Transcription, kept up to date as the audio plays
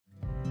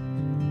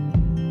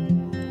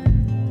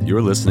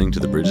You're listening to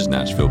the Bridges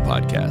Nashville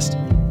podcast.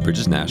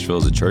 Bridges Nashville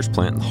is a church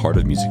plant in the heart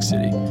of Music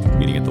City,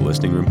 meeting at the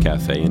Listening Room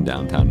Cafe in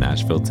downtown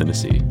Nashville,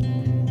 Tennessee.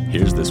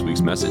 Here's this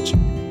week's message.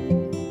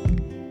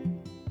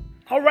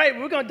 All right,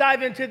 we're going to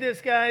dive into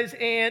this, guys,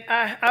 and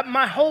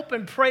my hope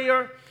and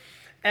prayer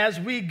as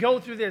we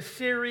go through this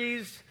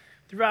series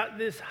throughout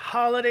this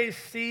holiday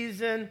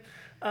season,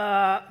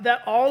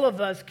 that all of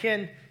us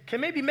can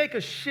maybe make a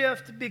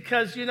shift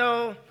because,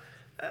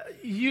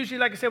 usually,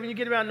 like I said, when you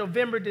get around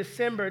November,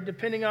 December,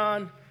 depending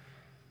on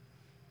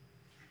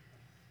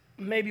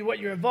maybe what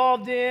you're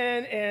involved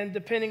in and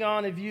depending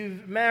on if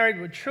you've married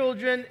with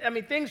children,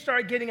 things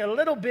start getting a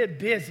little bit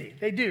busy.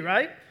 They do,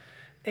 right?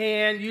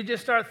 And you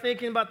just start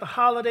thinking about the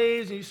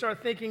holidays and you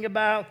start thinking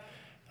about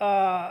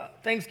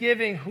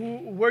Thanksgiving,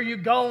 where you're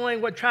going,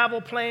 what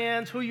travel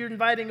plans, who you're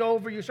inviting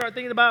over. You start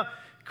thinking about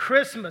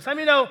Christmas.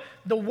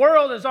 The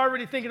world is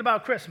already thinking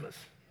about Christmas.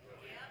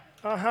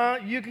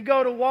 You can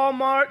go to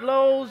Walmart,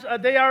 Lowe's.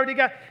 They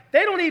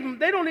don't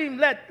even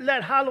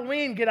let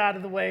Halloween get out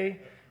of the way,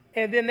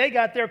 and then they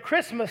got their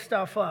Christmas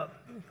stuff up.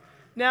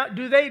 Now,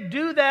 do they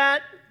do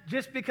that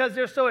just because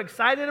they're so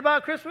excited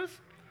about Christmas?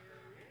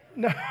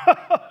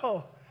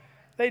 No.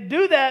 They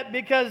do that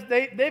because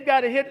they've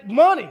got to hit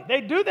money. They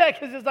do that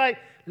because it's like,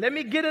 let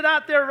me get it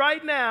out there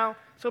right now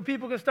so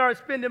people can start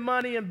spending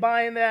money and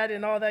buying that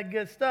and all that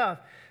good stuff.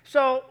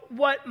 So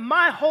what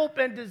my hope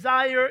and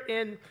desire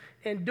in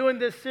doing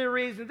this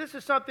series, and this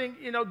is something,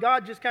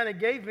 God just kind of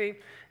gave me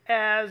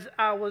as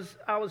I was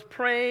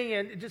praying,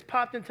 and it just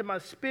popped into my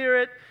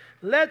spirit.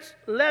 Let's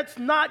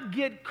not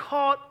get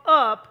caught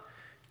up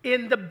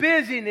in the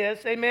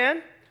busyness,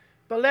 amen?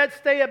 But let's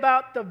stay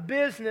about the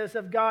business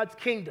of God's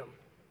kingdom.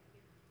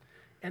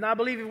 And I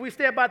believe if we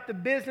stay about the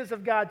business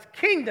of God's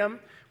kingdom,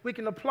 we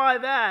can apply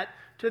that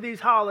to these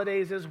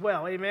holidays as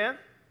well, amen?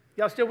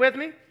 Y'all still with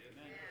me?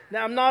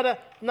 Now, I'm not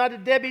a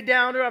Debbie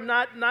Downer. I'm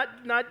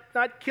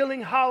not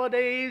killing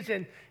holidays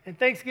and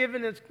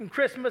Thanksgiving and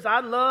Christmas. I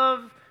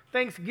love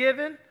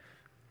Thanksgiving,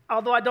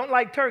 although I don't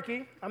like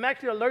turkey. I'm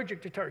actually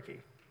allergic to turkey.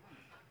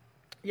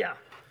 Yeah,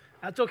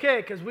 that's okay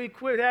because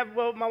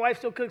my wife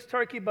still cooks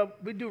turkey,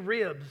 but we do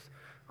ribs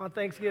on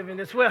Thanksgiving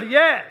as well.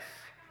 Yes,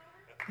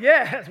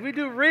 we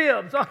do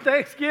ribs on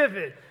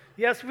Thanksgiving.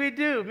 Yes, we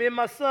do. Me and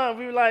my son,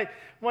 we were like,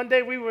 one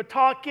day we were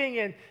talking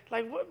and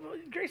like,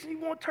 Grayson, you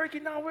want turkey?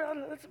 No,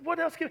 what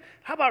else?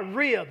 How about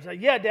ribs?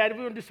 Like, yeah, Daddy,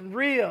 we're going to do some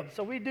ribs.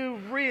 So we do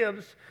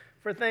ribs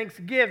for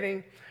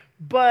Thanksgiving.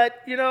 But,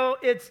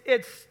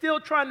 it's still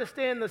trying to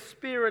stay in the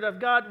spirit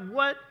of God.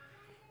 What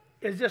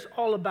is this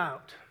all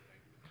about?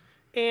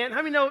 And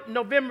how many know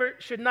November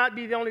should not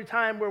be the only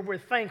time where we're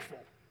thankful?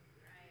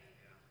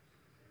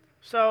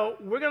 So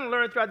we're going to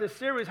learn throughout this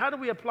series, how do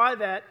we apply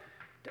that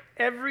to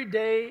every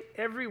day,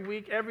 every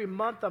week, every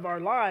month of our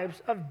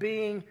lives of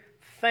being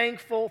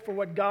thankful for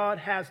what God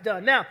has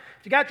done. Now,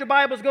 if you got your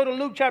Bibles, go to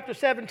Luke chapter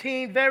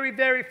 17, very,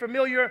 very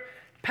familiar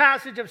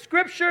passage of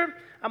Scripture.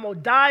 I'm going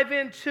to dive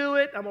into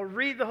it. I'm going to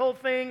read the whole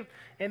thing,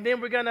 and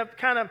then we're going to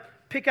kind of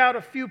pick out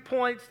a few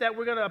points that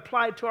we're going to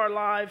apply to our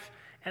lives,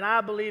 and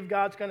I believe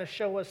God's going to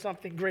show us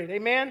something great.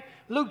 Amen?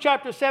 Luke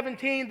chapter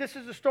 17, this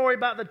is the story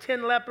about the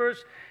 10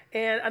 lepers.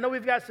 And I know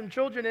we've got some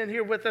children in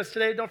here with us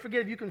today. Don't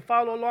forget, you can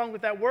follow along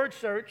with that word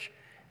search.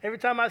 Every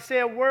time I say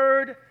a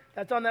word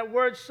that's on that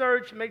word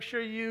search, make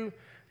sure you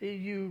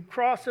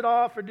cross it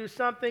off or do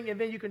something, and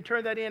then you can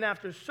turn that in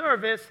after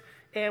service.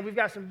 And we've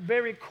got some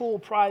very cool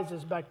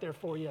prizes back there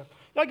for you.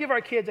 Y'all give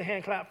our kids a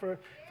hand clap for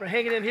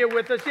hanging in here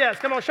with us. Yes,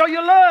 come on, show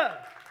your love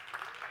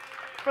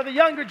for the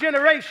younger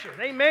generation.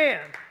 Amen.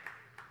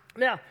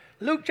 Now,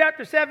 Luke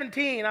chapter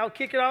 17, I'll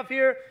kick it off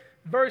here,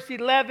 verse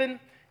 11.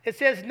 It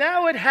says,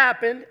 now it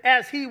happened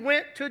as he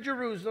went to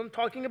Jerusalem,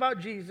 talking about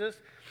Jesus,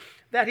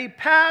 that he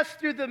passed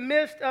through the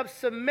midst of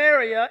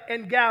Samaria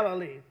and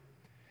Galilee.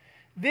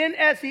 Then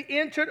as he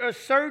entered a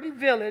certain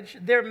village,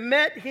 there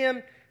met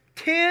him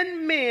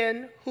 10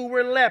 men who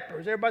were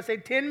lepers. Everybody say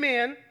 10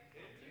 men. 10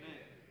 men.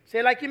 Say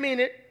it like you mean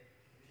it.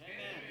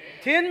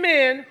 10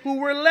 men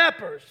who were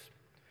lepers,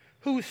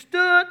 who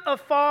stood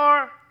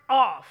afar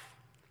off.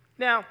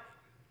 Now,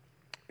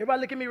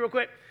 everybody look at me real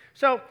quick.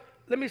 So,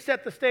 let me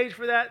set the stage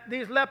for that.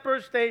 These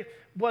lepers,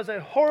 was a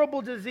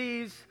horrible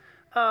disease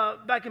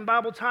back in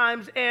Bible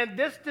times. And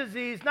this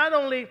disease, not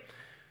only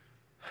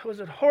was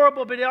it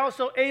horrible, but it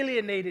also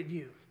alienated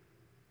you.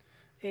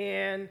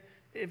 And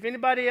if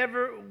anybody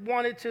ever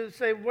wanted to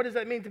say, what does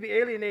that mean to be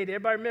alienated?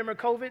 Everybody remember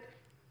COVID?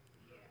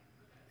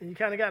 And you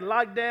kind of got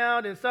locked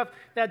down and stuff.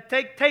 Now,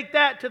 take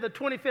that to the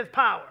 25th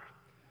power.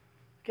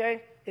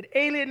 Okay? It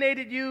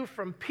alienated you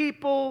from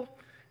people.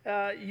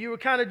 You were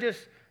kind of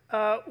just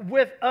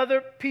with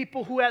other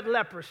people who had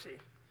leprosy.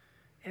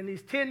 And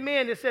these 10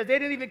 men, it says they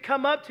didn't even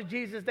come up to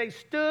Jesus. They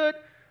stood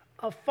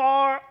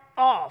afar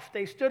off.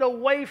 They stood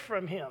away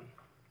from him.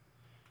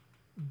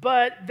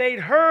 But they'd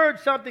heard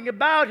something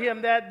about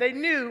him that they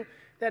knew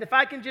that if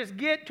I can just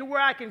get to where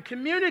I can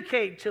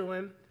communicate to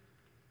him,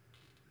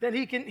 then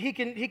he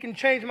can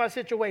change my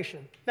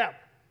situation. Now,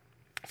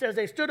 it says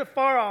they stood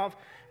afar off.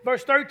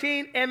 Verse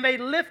 13, and they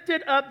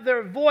lifted up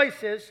their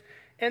voices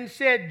and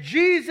said,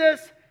 Jesus,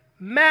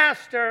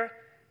 Master,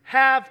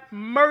 have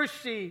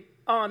mercy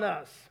on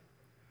us.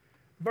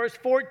 Verse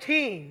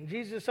 14,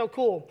 Jesus is so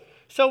cool.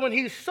 So when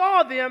he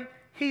saw them,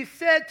 he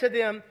said to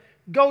them,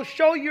 go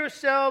show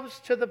yourselves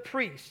to the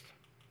priest.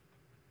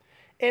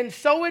 And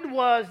so it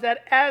was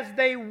that as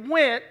they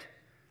went,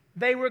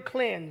 they were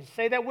cleansed.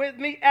 Say that with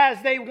me.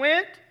 As they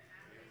went,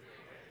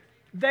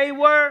 they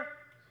were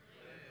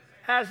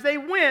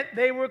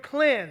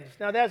cleansed.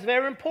 Now that's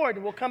very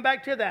important. We'll come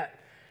back to that.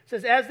 It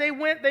says, as they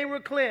went, they were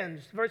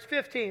cleansed. Verse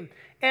 15.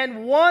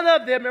 And one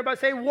of them, everybody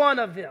say one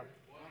of them.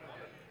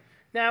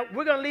 Now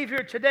we're going to leave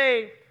here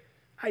today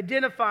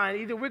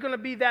identifying either we're going to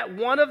be that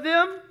one of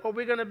them or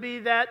we're going to be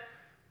that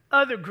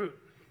other group.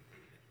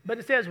 But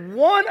it says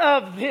one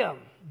of them,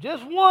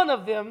 just one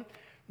of them,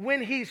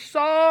 when he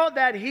saw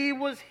that he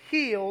was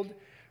healed,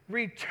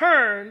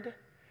 returned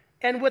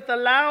and with a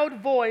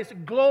loud voice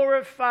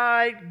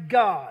glorified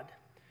God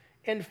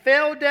and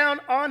fell down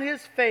on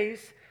his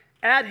face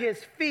at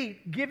his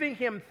feet, giving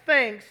him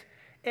thanks,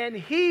 and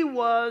he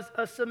was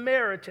a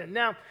Samaritan.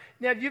 Now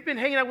if you've been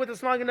hanging out with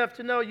us long enough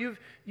to know,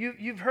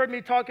 you've heard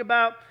me talk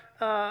about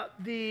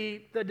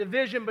the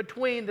division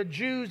between the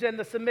Jews and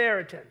the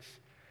Samaritans.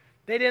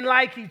 They didn't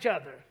like each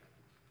other,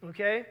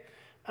 okay?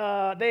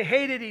 They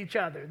hated each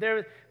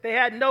other. They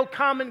had no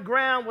common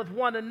ground with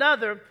one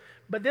another,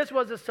 but this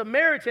was a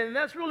Samaritan, and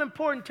that's real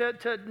important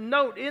to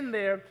note in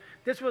there.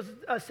 This was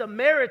a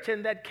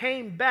Samaritan that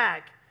came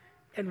back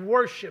and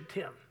worshiped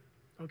him,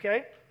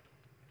 okay?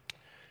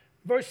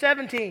 Verse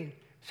 17,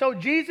 so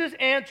Jesus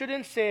answered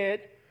and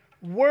said,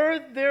 were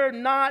there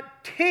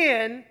not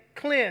 10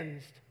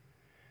 cleansed?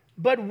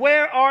 But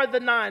where are the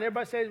 9?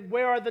 Everybody says,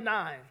 where are the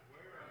 9?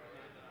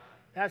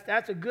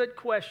 That's a good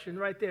question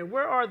right there.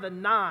 Where are the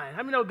 9?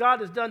 How many know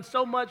God has done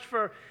so much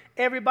for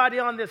everybody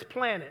on this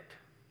planet?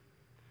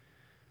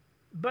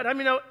 But how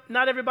many know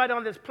not everybody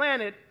on this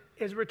planet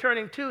is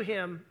returning to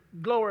him,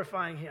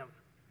 glorifying him?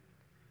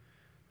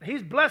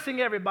 He's blessing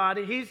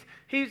everybody.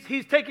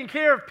 He's taking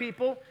care of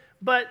people.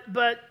 But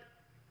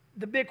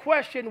the big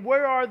question,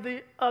 where are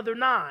the other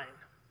 9?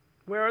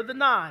 Where are the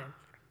 9?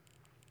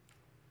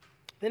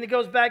 Then he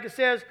goes back and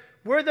says,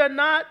 were there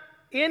not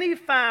any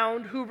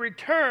found who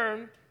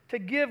returned to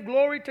give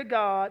glory to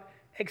God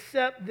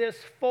except this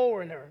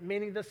foreigner,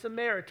 meaning the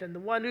Samaritan, the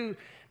one who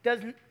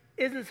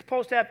isn't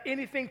supposed to have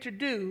anything to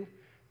do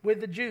with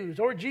the Jews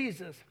or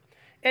Jesus?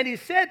 And he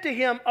said to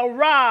him,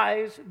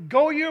 arise,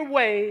 go your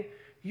way,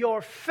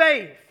 your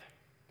faith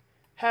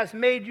has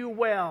made you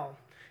well.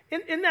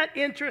 Isn't that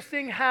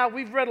interesting how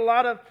we've read a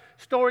lot of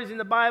stories in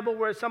the Bible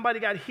where somebody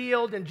got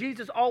healed and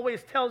Jesus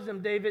always tells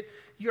them, David,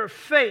 your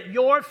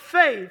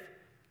faith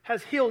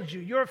has healed you.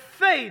 Your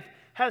faith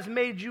has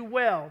made you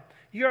well.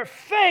 Your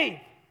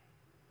faith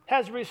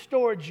has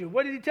restored you.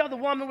 What did he tell the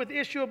woman with the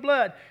issue of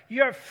blood?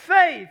 Your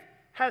faith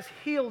has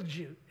healed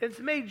you. It's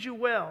made you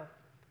well.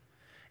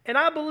 And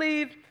I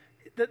believe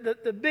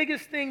that the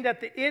biggest thing that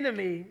the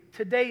enemy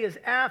today is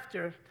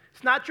after,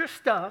 it's not your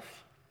stuff.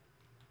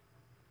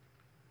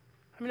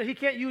 I mean, he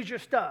can't use your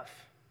stuff.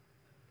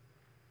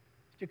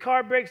 If your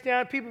car breaks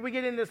down, we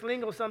get in this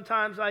lingo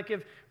sometimes, like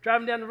if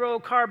driving down the road,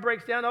 car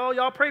breaks down, oh,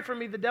 y'all pray for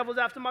me, the devil's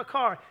after my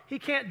car. He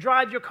can't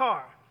drive your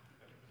car.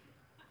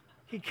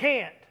 He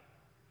can't.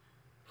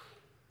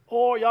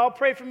 Or y'all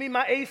pray for me,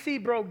 my AC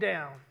broke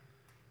down.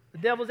 The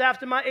devil's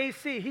after my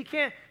AC. He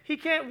can't,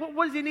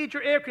 what does he need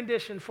your air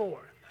conditioning for?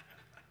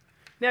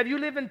 Now, if you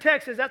live in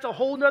Texas, that's a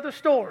whole nother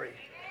story.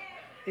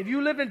 If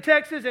you live in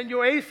Texas and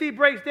your AC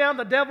breaks down,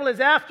 the devil is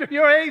after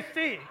your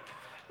AC,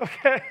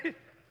 okay?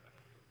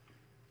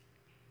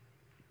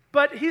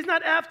 But he's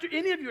not after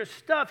any of your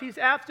stuff. He's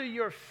after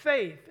your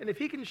faith. And if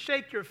he can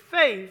shake your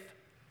faith,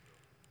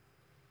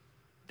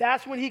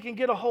 that's when he can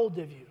get a hold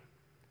of you.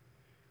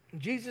 And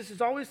Jesus is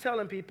always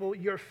telling people,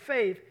 your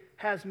faith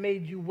has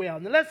made you well.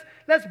 Now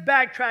let's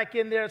backtrack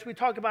in there as we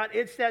talk about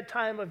it's that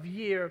time of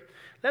year.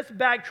 Let's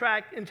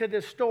backtrack into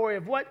this story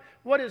of what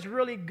has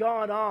really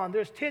gone on.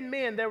 There's 10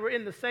 men that were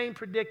in the same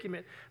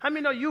predicament. How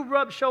many know you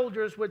rub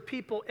shoulders with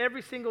people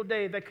every single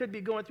day that could be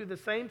going through the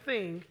same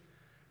thing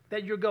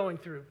that you're going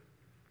through?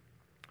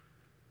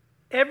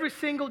 Every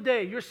single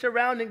day you're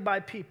surrounded by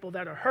people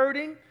that are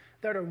hurting,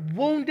 that are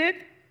wounded,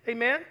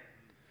 amen,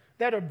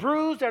 that are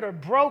bruised, that are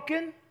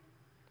broken.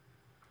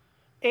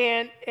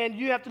 And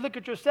you have to look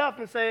at yourself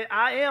and say,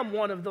 I am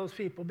one of those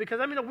people. Because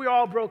I mean, we're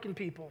all broken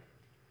people.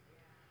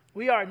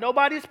 We are.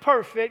 Nobody's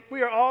perfect.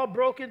 We are all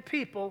broken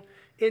people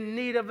in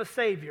need of a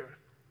Savior.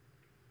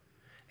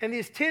 And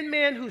these 10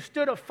 men who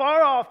stood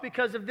afar off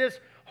because of this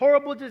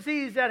horrible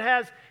disease that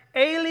has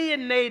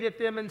alienated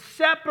them and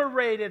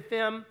separated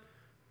them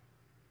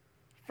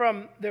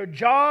from their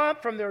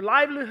job, from their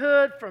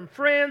livelihood, from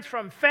friends,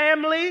 from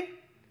family.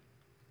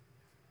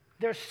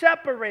 They're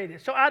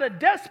separated. So out of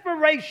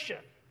desperation,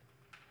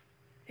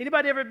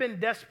 anybody ever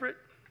been desperate?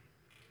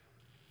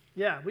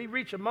 Yeah, we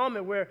reach a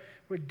moment where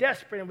we're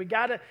desperate and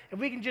if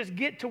we can just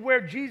get to where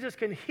Jesus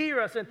can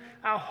hear us, and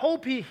I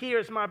hope he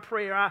hears my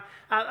prayer.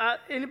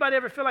 Anybody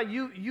ever feel like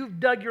you've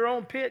dug your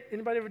own pit?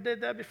 Anybody ever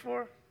did that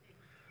before?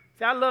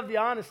 See, I love the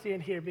honesty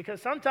in here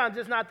because sometimes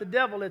it's not the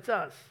devil, it's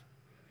us.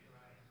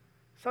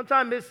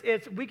 Sometimes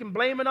we can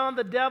blame it on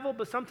the devil,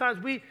 but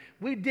sometimes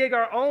we dig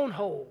our own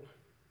hole.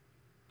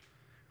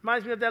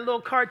 Reminds me of that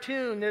little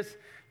cartoon. This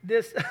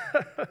this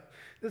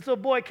little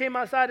boy came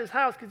outside his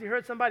house because he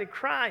heard somebody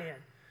crying.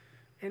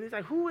 And he's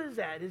like, who is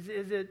that? Is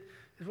it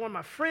one of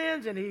my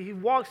friends? And he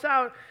walks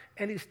out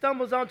and he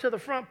stumbles onto the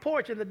front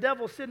porch, and the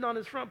devil's sitting on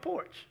his front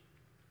porch.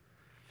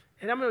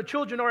 And I mean,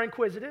 children are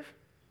inquisitive,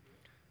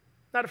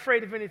 not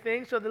afraid of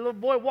anything. So the little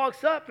boy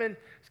walks up and,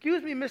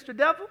 excuse me, Mr.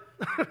 Devil,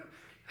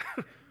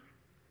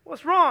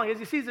 what's wrong? As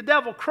he sees the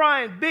devil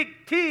crying big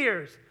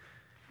tears,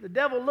 the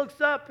devil looks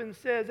up and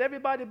says,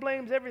 everybody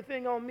blames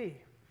everything on me.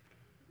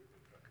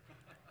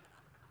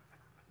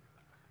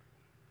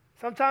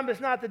 Sometimes it's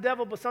not the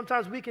devil, but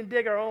sometimes we can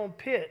dig our own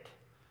pit.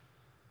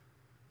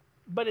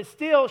 But it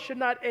still should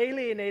not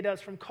alienate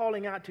us from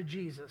calling out to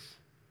Jesus.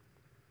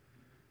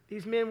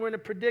 These men were in a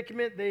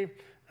predicament. They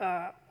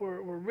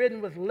were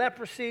ridden with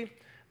leprosy,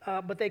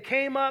 but they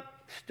came up,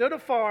 stood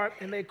afar,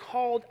 and they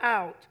called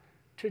out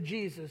to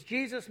Jesus.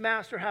 Jesus,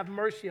 Master, have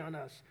mercy on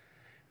us.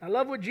 I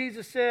love what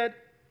Jesus said.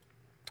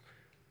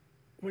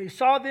 When he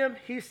saw them,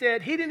 he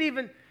said,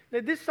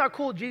 this is how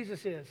cool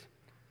Jesus is.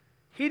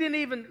 He didn't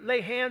even lay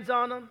hands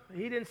on them.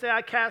 He didn't say,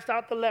 I cast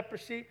out the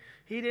leprosy.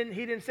 He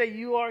didn't say,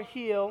 you are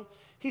healed.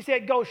 He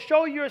said, go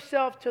show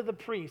yourself to the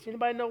priest.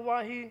 Anybody know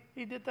why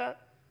he did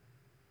that?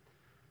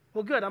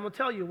 Well, good. I'm going to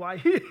tell you why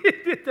he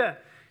did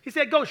that. He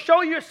said, go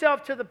show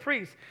yourself to the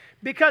priest.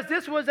 Because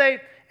this was a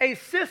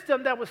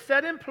system that was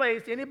set in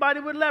place. Anybody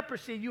with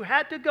leprosy, you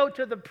had to go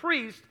to the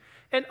priest,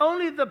 and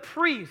only the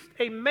priest,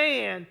 a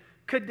man,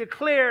 could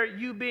declare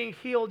you being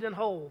healed and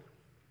whole.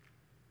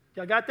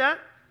 Y'all got that?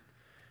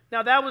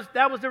 Now, that was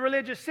the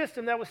religious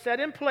system that was set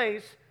in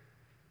place.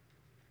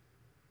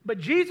 But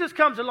Jesus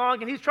comes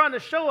along, and he's trying to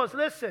show us,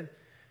 listen,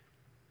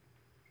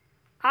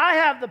 I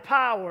have the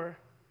power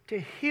to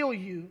heal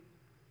you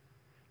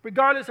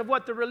regardless of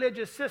what the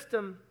religious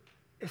system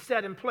is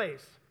set in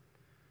place.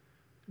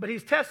 But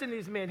he's testing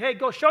these men. Hey,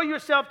 go show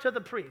yourself to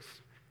the priest.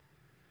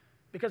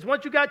 Because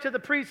once you got to the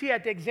priest, he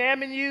had to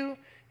examine you,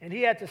 and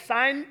he had to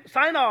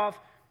sign off.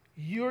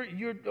 You're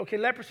okay,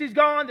 leprosy's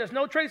gone. There's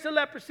no trace of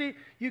leprosy.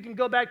 You can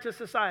go back to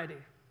society.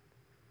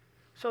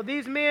 So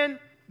these men,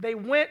 they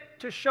went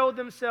to show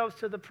themselves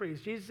to the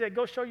priest. Jesus said,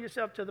 go show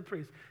yourself to the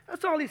priest.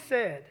 That's all he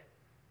said.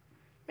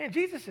 Man,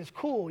 Jesus is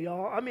cool,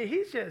 y'all. I mean,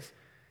 he's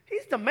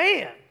the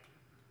man.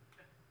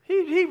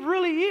 He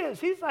really is.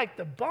 He's like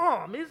the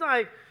bomb. He's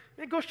like,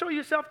 man, go show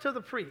yourself to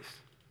the priest.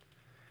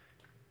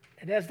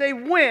 And as they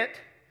went,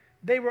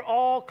 they were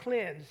all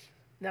cleansed.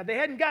 Now, they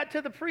hadn't got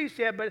to the priest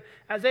yet, but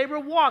as they were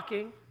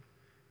walking,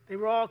 they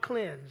were all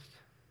cleansed.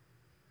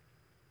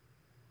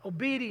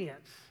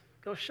 Obedience.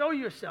 Go show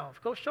yourself.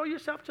 Go show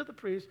yourself to the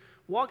priest.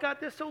 Walk out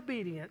this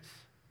obedience.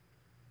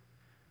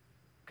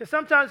 Because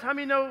sometimes, how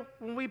many know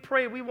when we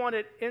pray, we want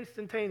it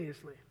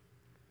instantaneously?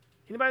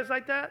 Anybody's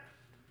like that?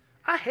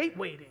 I hate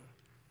waiting.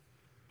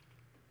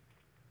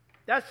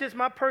 That's just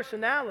my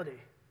personality.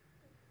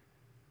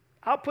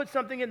 I'll put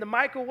something in the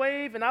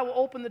microwave and I will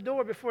open the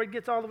door before it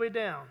gets all the way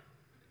down.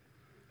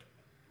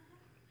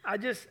 I'm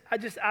just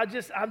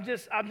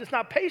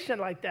not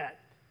patient like that.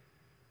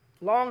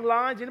 Long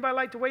lines. Anybody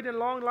like to wait in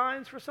long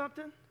lines for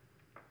something?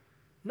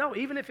 No,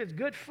 even if it's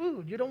good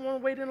food, you don't want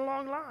to wait in a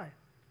long line.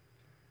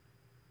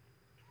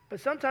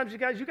 But sometimes, you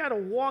guys, you got to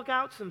walk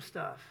out some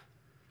stuff.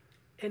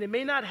 And it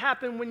may not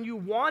happen when you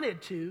want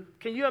it to.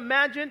 Can you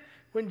imagine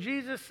when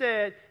Jesus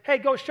said, hey,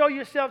 go show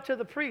yourself to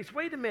the priest?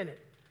 Wait a minute.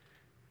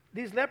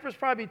 These lepers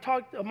probably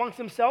talked amongst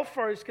themselves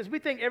first because we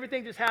think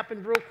everything just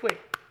happened real quick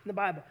in the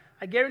Bible.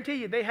 I guarantee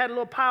you, they had a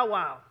little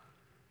powwow.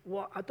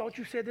 Well, I thought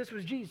you said this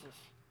was Jesus.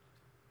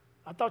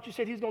 I thought you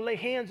said he's going to lay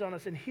hands on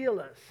us and heal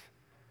us.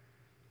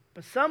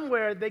 But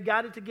somewhere they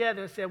got it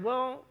together and said,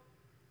 well,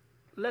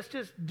 let's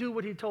just do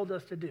what he told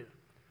us to do.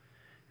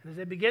 And as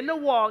they began to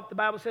walk, the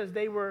Bible says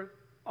they were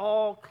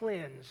all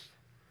cleansed.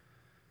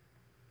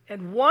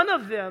 And one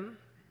of them,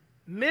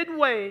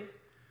 midway,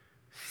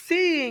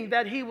 seeing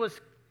that he was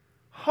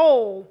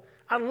whole,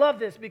 I love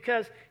this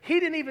because he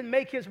didn't even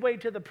make his way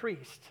to the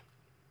priest.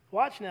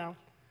 Watch now.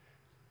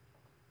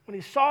 When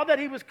he saw that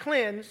he was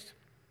cleansed,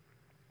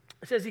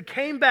 it says he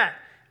came back.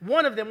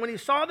 One of them, when he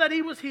saw that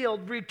he was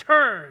healed,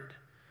 returned.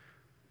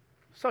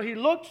 So he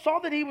looked, saw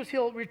that he was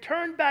healed,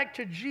 returned back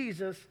to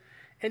Jesus,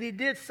 and he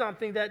did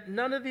something that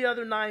none of the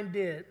other 9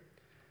 did.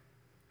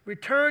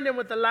 Returned and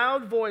with a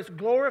loud voice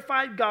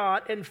glorified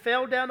God and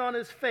fell down on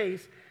his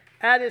face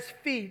at his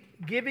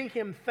feet, giving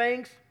him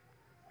thanks,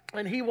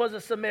 and he was a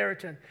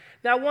Samaritan.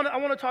 Now, I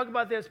want to talk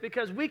about this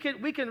because we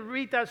can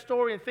read that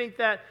story and think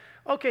that,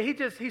 okay,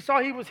 he saw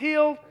he was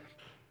healed,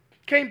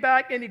 came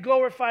back, and he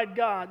glorified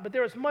God. But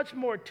there was much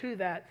more to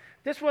that.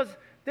 This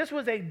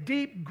was a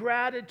deep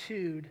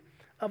gratitude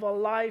of a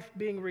life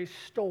being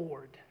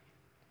restored.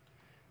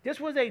 This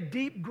was a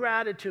deep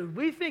gratitude.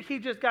 We think he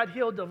just got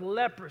healed of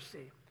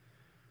leprosy.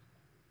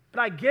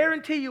 But I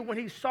guarantee you, when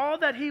he saw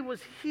that he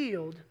was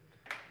healed,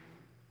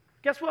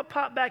 guess what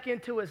popped back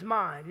into his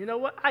mind? You know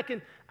what? I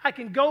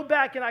can go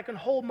back and I can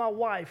hold my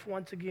wife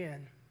once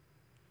again.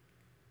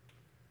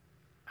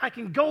 I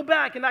can go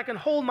back and I can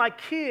hold my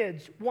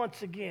kids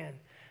once again.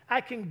 I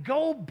can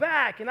go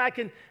back and I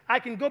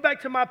can go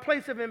back to my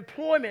place of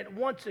employment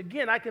once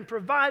again. I can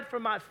provide for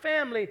my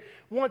family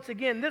once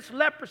again. This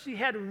leprosy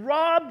had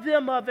robbed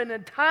them of an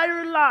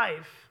entire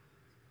life.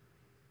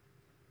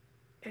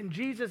 And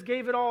Jesus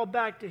gave it all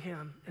back to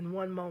him in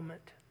one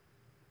moment.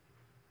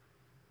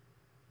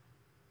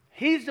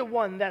 He's the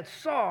one that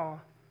saw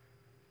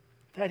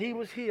that he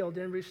was healed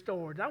and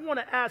restored. I want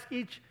to ask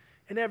each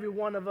and every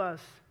one of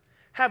us,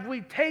 have we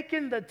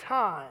taken the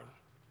time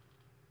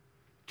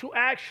to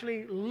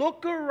actually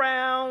look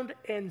around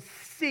and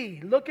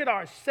see, look at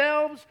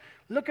ourselves,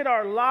 look at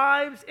our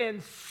lives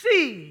and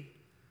see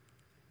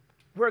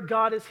where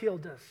God has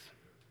healed us,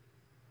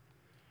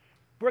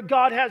 where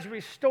God has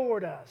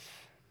restored us,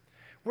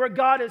 where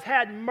God has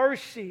had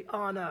mercy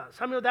on us?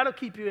 How many know that'll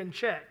keep you in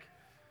check?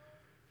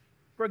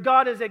 Where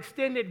God has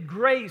extended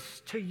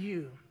grace to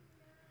you,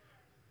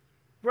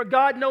 where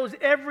God knows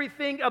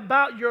everything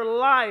about your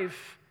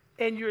life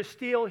and you're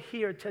still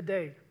here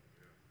today.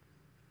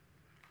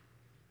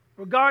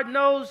 Where God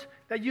knows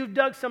that you've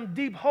dug some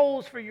deep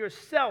holes for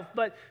yourself,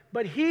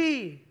 but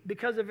he,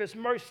 because of his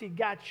mercy,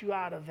 got you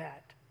out of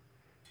that.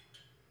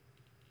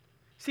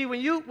 See,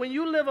 when you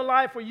live a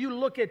life where you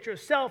look at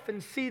yourself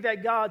and see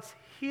that God's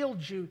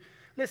healed you,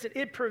 listen,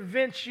 it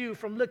prevents you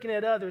from looking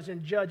at others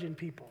and judging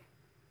people.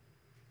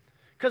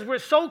 Because we're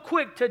so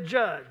quick to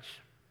judge.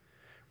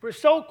 We're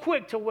so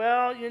quick to,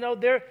 well, you know,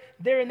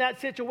 they're in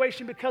that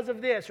situation because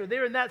of this, or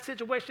they're in that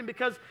situation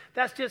because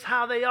that's just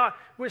how they are.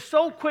 We're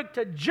so quick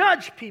to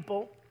judge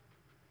people.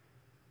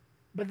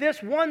 But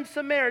this one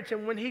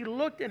Samaritan, when he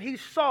looked and he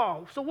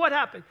saw, so what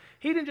happened?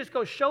 He didn't just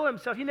go show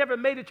himself. He never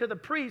made it to the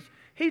priest.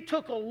 He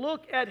took a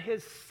look at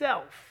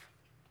himself.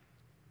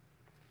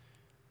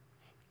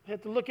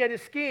 Had to look at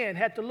his skin,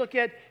 had to look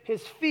at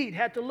his feet,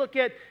 had to look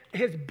at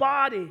his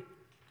body.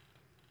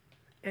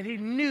 And he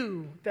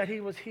knew that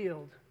he was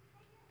healed.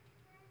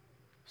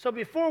 So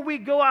before we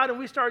go out and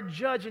we start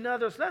judging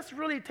others, let's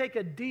really take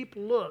a deep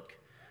look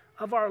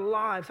of our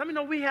lives. I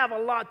mean, we have a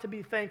lot to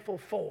be thankful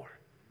for.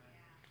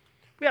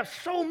 We have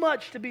so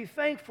much to be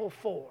thankful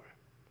for.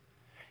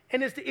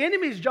 And it's the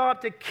enemy's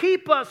job to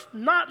keep us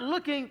not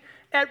looking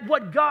at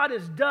what God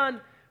has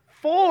done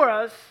for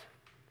us,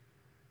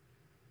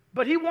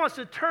 but he wants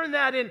to turn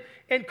that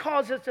and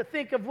cause us to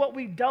think of what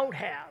we don't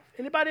have.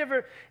 Anybody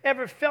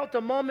ever felt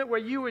a moment where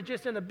you were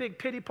just in a big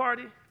pity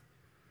party?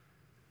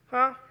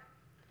 Huh?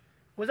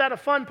 Was that a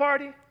fun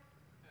party?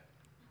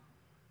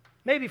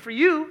 Maybe for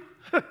you.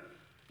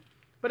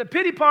 But a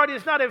pity party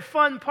is not a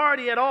fun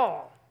party at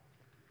all.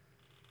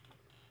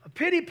 A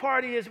pity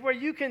party is where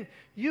you can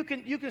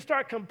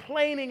start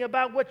complaining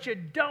about what you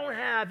don't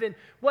have and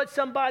what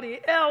somebody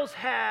else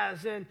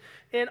has, and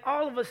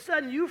all of a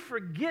sudden you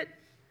forget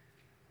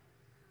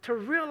to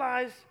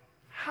realize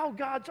how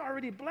God's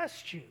already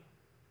blessed you.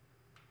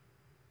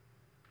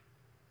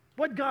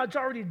 What God's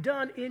already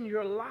done in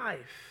your life.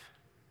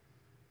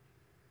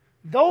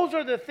 Those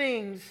are the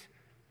things,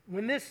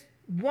 when this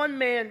one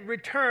man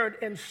returned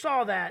and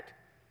saw that,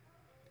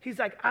 he's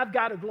like, I've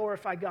got to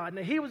glorify God.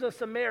 Now, he was a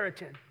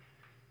Samaritan.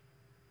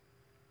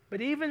 But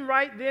even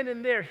right then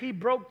and there, he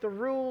broke the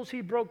rules,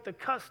 he broke the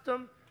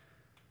custom.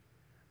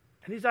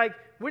 And he's like,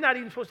 we're not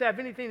even supposed to have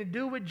anything to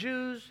do with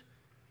Jews.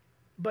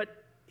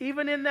 But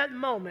even in that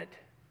moment,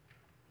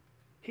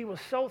 he was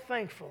so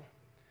thankful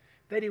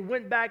that he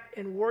went back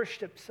and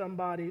worshiped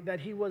somebody that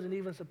he wasn't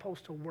even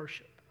supposed to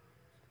worship.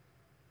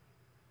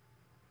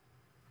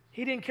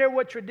 He didn't care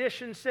what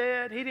tradition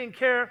said. He didn't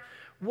care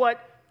what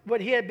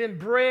he had been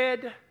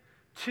bred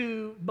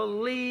to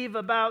believe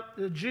about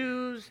the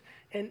Jews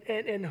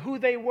and who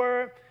they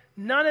were.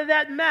 None of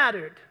that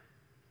mattered.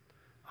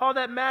 All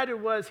that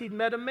mattered was he'd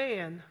met a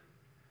man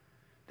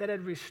that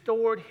had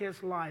restored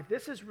his life.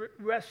 This is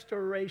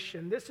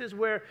restoration. This is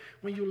where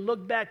when you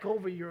look back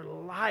over your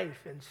life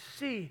and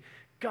see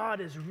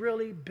God has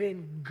really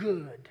been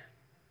good.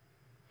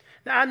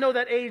 Now, I know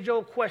that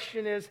age-old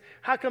question is,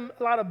 how come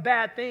a lot of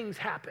bad things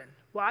happen?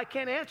 Well, I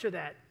can't answer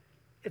that.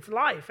 It's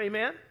life,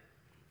 amen?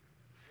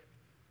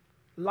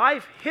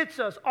 Life hits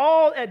us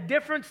all at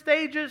different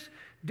stages,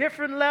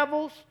 different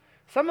levels.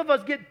 Some of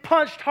us get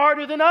punched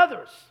harder than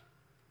others.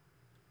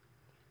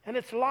 And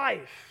it's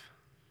life.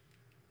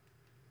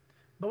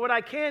 But what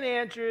I can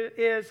answer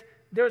is,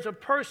 there's a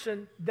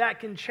person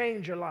that can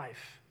change your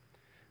life,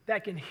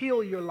 that can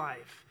heal your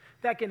life,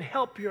 that can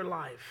help your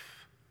life.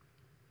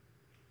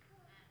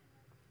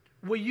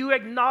 Will you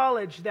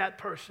acknowledge that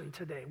person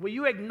today? Will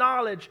you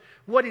acknowledge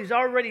what he's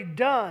already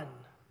done?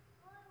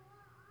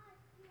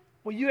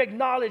 Will you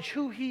acknowledge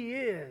who he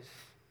is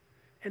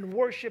and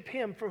worship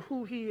him for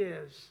who he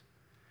is?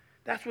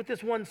 That's what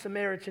this one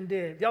Samaritan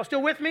did. Y'all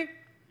still with me?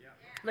 Yeah.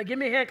 Now give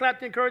me a hand clap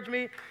to encourage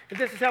me if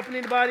this is helping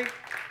anybody.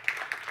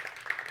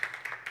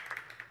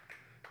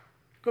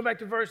 Go back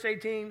to verse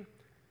 18.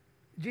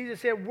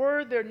 Jesus said,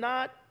 were there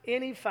not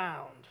any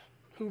found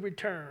who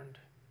returned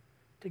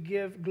to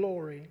give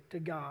glory to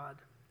God?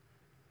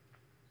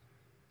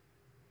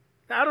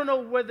 Now, I don't know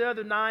what the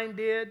other 9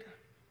 did,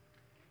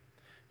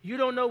 You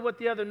don't know what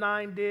the other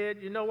 9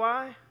 did. You know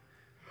why?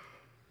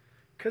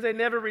 Because they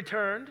never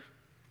returned.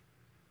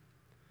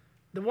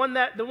 The one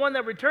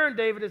that returned,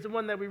 David, is the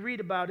one that we read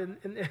about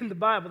in the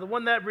Bible. The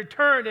one that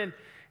returned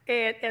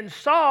and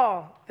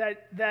saw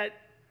that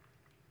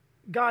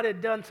God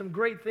had done some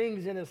great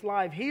things in his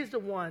life. He's the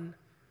one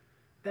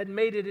that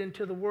made it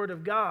into the Word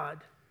of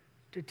God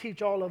to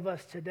teach all of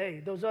us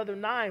today. Those other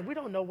 9, we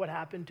don't know what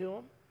happened to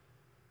them.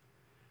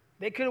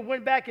 They could have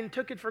went back and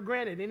took it for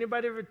granted.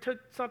 Anybody ever took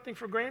something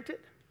for granted?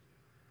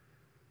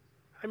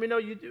 I mean, no,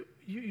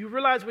 you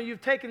realize when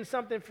you've taken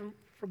something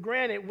for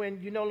granted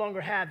when you no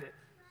longer have it.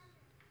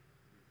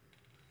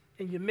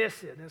 And you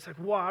miss it. And it's like,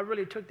 wow, I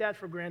really took that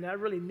for granted. I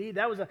really need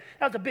that.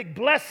 That was a big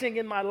blessing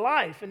in my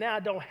life, and now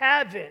I don't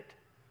have it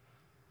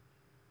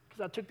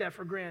because I took that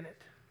for granted.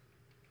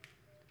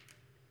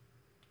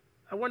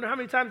 I wonder how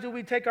many times do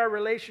we take our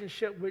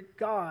relationship with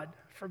God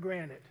for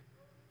granted?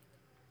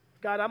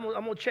 God, I'm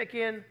gonna check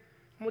in.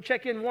 I'm gonna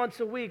check in once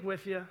a week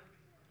with you.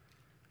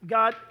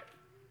 God,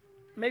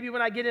 maybe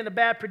when I get in a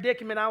bad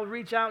predicament, I'll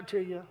reach out to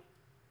you.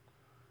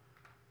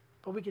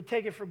 But we can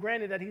take it for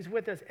granted that he's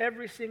with us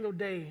every single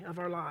day of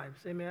our lives,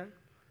 amen?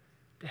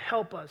 To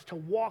help us, to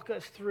walk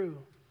us through.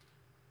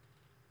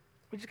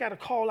 We just got to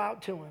call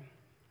out to him.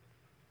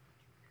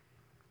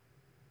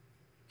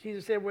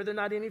 Jesus said, were there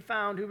not any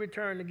found who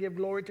returned to give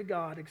glory to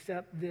God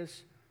except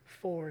this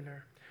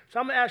foreigner? So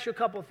I'm going to ask you a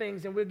couple of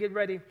things, and we'll get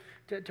ready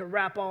to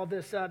wrap all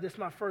this up. This is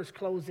my first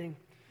closing.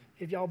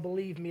 If y'all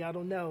believe me, I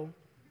don't know.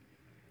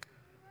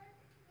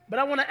 But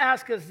I want to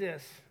ask us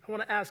this.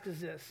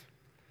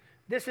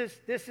 This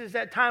is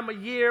that time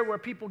of year where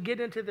people get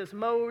into this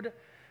mode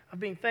of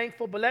being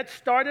thankful. But let's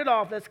start it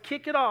off. Let's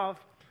kick it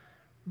off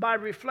by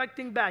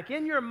reflecting back.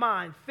 In your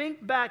mind,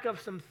 think back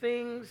of some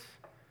things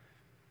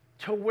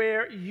to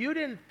where you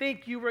didn't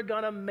think you were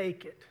going to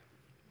make it.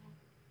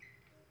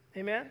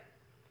 Amen?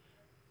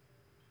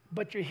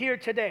 But you're here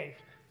today.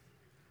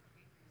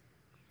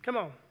 Come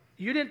on.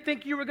 You didn't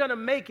think you were going to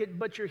make it,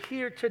 but you're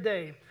here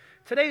today.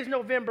 Today's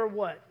November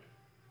what?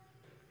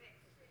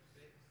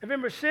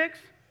 November 6th?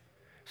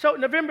 So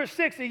November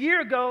 6th, a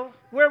year ago,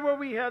 where were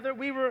we, Heather?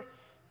 We were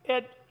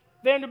at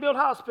Vanderbilt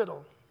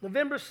Hospital,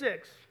 November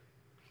 6th.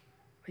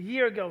 A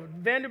year ago,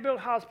 Vanderbilt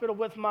Hospital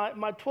with my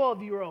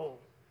 12-year-old.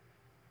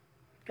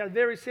 Got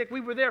very sick.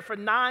 We were there for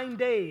 9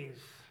 days.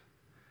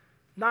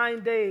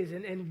 9 days,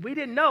 and we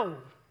didn't know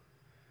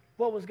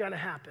what was going to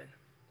happen.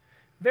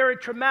 Very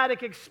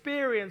traumatic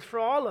experience for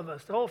all of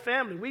us, the whole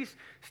family. We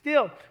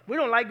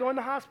don't like going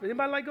to the hospital.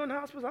 Anybody like going to the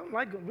hospital? I don't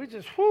like going. We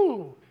just,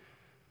 whoo.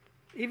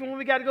 Even when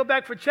we got to go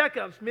back for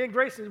checkups, me and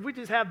Grayson, we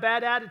just have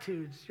bad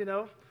attitudes, you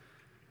know.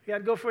 We got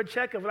to go for a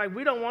checkup. Like,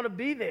 we don't want to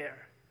be there.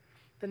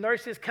 The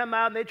nurses come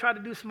out and they try to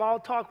do small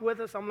talk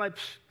with us. I'm like,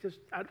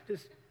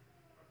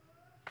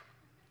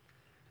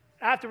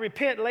 I have to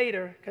repent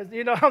later because,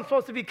 you know, I'm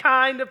supposed to be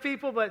kind to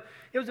people, but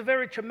it was a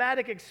very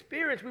traumatic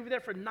experience. We were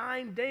there for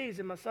 9 days,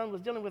 and my son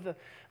was dealing with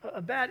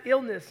a bad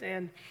illness,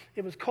 and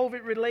it was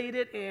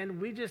COVID-related, and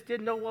we just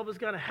didn't know what was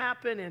going to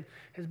happen, and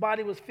his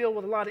body was filled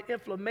with a lot of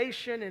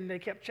inflammation, and they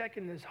kept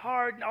checking his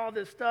heart and all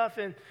this stuff,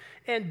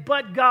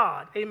 but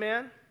God,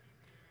 amen?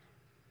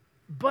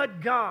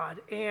 But God.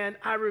 And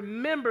I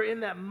remember in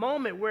that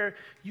moment where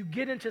you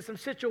get into some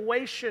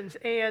situations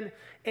and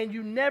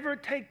you never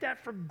take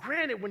that for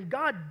granted when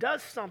God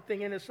does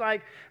something. And it's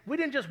like, we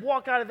didn't just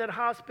walk out of that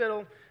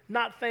hospital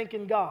not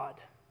thanking God.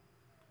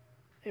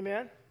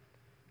 Amen?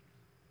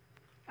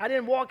 I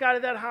didn't walk out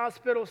of that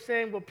hospital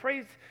saying, well,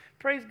 praise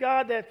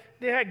God that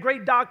they had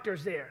great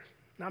doctors there.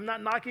 Now, I'm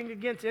not knocking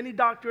against any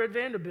doctor at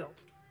Vanderbilt.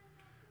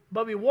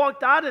 But we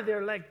walked out of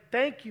there like,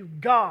 thank you,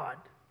 God,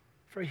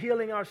 for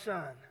healing our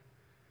son,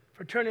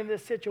 for turning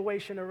this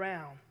situation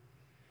around.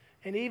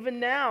 And even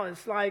now,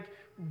 it's like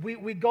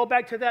we go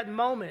back to that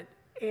moment,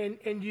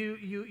 and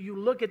you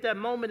look at that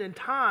moment in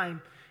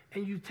time,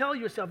 and you tell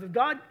yourself,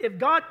 if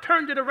God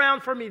turned it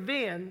around for me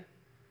then,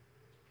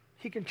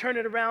 he can turn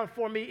it around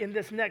for me in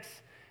this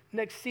next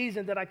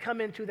season that I come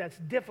into that's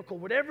difficult.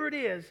 Whatever it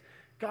is,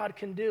 God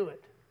can do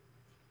it.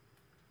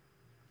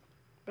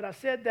 But I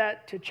said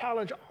that to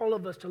challenge all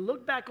of us to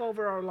look back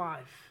over our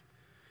life.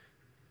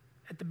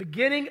 At the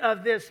beginning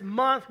of this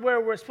month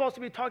where we're supposed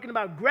to be talking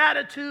about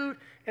gratitude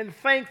and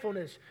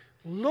thankfulness,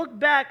 look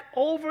back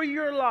over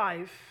your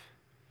life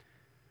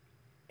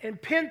and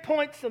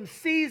pinpoint some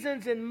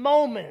seasons and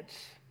moments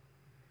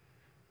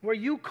where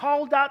you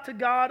called out to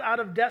God out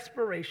of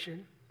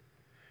desperation,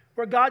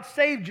 where God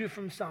saved you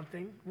from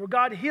something, where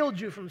God healed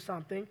you from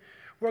something,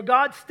 where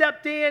God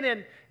stepped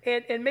in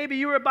and maybe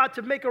you were about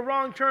to make a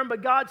wrong turn,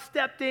 but God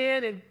stepped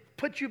in and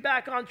put you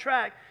back on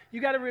track. You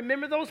got to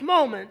remember those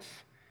moments.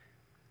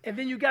 And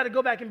then you got to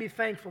go back and be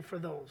thankful for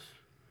those.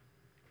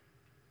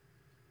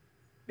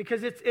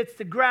 Because it's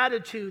the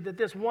gratitude that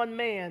this one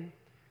man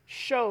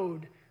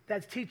showed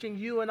that's teaching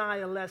you and I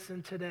a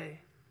lesson today.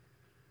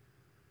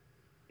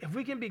 If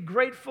we can be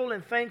grateful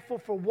and thankful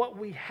for what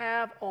we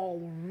have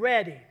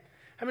already,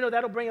 I mean,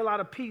 that'll bring a lot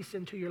of peace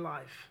into your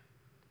life.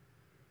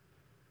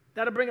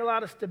 That'll bring a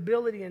lot of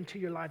stability into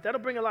your life.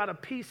 That'll bring a lot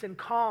of peace and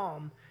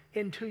calm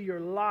into your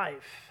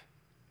life.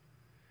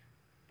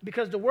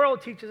 Because the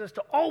world teaches us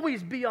to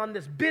always be on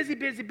this busy,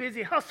 busy,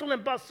 busy, hustle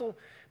and bustle.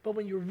 But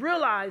when you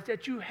realize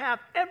that you have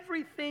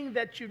everything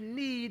that you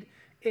need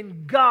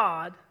in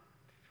God,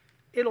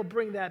 it'll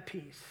bring that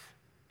peace.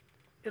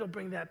 It'll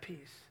bring that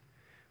peace.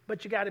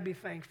 But you got to be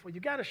thankful. You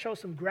got to show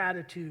some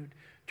gratitude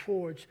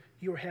towards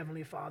your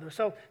Heavenly Father.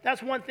 So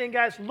that's one thing,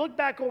 guys. Look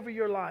back over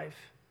your life.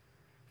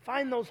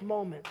 Find those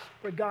moments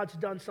where God's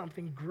done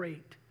something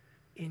great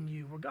in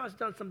you, where God's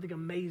done something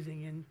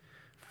amazing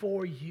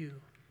for you.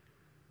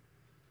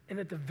 And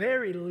at the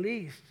very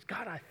least,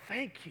 God, I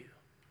thank you.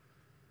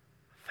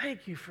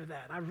 Thank you for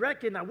that. I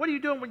recognize. What are you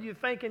doing when you're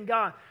thanking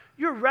God?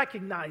 You're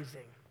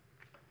recognizing.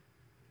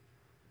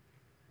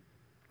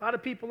 A lot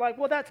of people are like,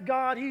 well, that's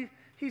God.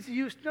 He's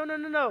used.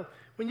 No.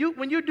 When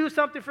you do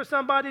something for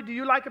somebody, do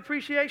you like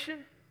appreciation?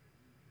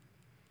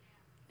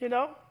 You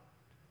know?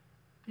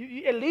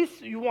 At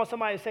least you want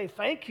somebody to say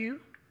thank you,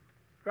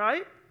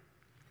 right?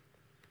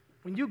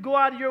 When you go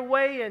out of your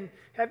way, and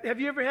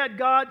have you ever had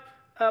God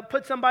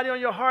put somebody on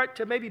your heart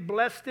to maybe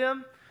bless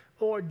them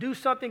or do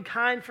something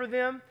kind for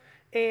them?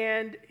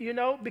 And, you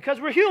know, because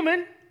we're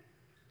human,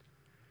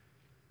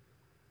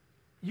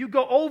 you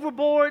go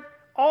overboard.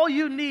 All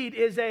you need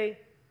is a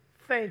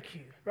thank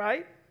you,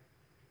 right?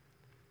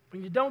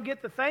 When you don't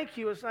get the thank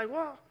you, it's like,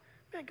 well,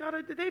 man, God,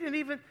 they didn't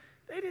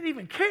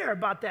even care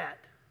about that.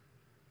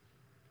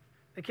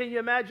 And can you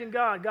imagine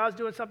God? God's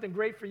doing something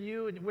great for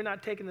you, and we're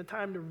not taking the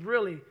time to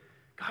really,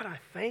 God, I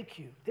thank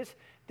you.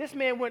 This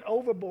man went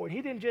overboard.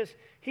 He didn't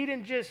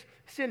just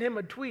send him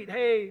a tweet,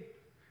 hey,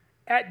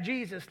 at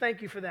Jesus,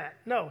 thank you for that.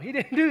 No, he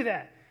didn't do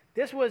that.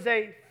 This was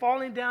a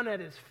falling down at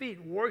his feet,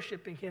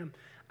 worshiping him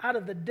out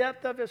of the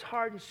depth of his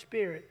heart and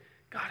spirit.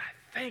 God,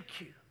 I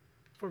thank you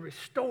for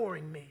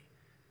restoring me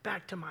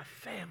back to my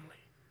family.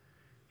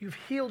 You've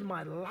healed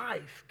my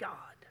life, God.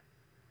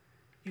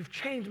 You've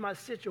changed my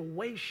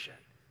situation.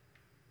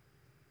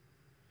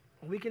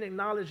 When we can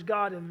acknowledge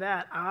God in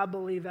that, I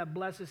believe that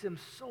blesses him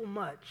so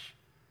much.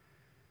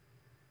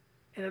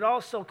 And it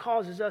also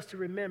causes us to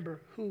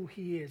remember who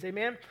he is.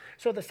 Amen?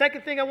 So the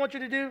second thing I want you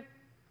to do,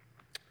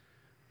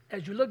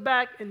 as you look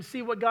back and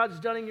see what God's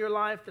done in your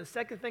life, the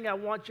second thing I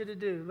want you to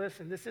do,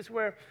 listen, this is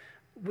where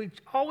we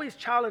always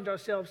challenge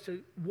ourselves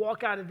to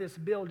walk out of this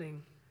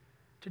building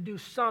to do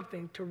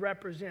something to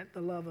represent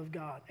the love of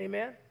God.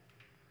 Amen?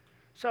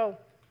 So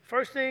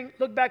first thing,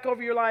 look back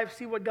over your life,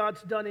 see what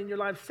God's done in your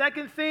life.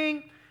 Second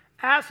thing,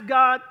 ask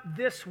God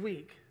this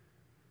week,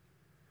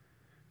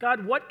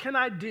 God, what can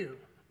I do?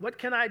 What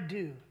can I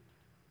do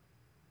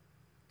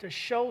to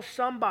show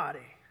somebody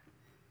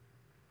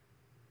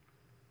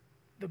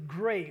the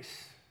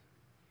grace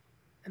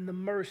and the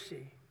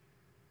mercy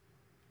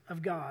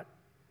of God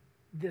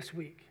this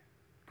week?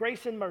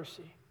 Grace and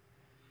mercy.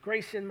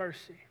 Grace and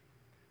mercy.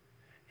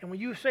 And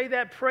when you say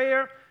that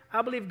prayer,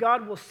 I believe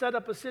God will set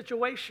up a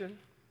situation.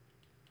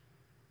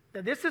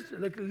 Now this is,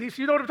 at least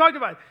you know what I'm talking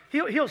about.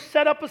 He'll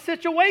set up a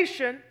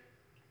situation.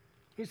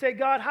 You say,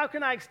 God, how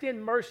can I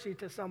extend mercy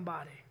to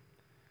somebody?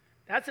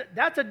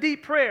 That's a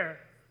deep prayer,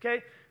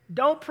 okay?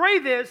 Don't pray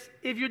this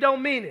if you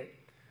don't mean it.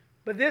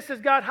 But this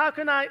is, God, how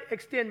can I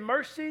extend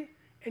mercy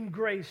and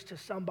grace to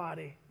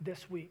somebody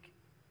this week?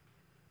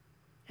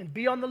 And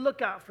be on the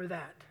lookout for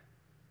that.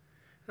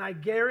 And I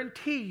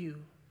guarantee you,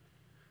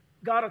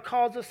 God will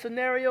cause a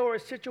scenario or a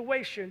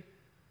situation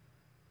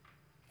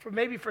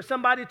for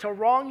somebody to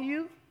wrong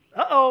you.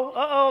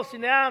 I'm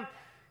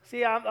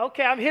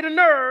hit a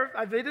nerve.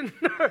 I've hit a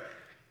nerve.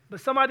 But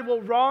somebody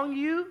will wrong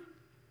you,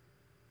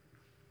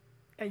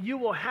 and you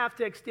will have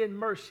to extend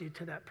mercy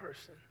to that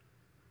person.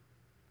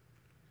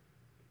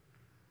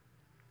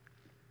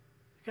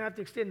 You're going to have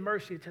to extend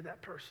mercy to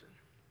that person.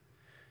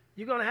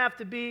 You're going to have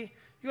to be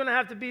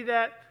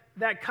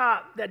that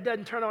cop that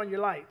doesn't turn on your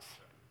lights.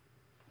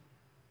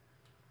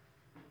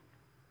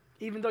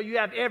 Even though you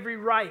have every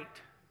right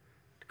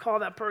to call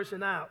that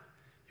person out.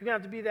 You're going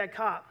to have to be that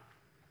cop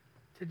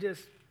to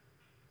just,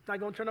 not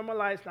going to turn on my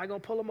lights, not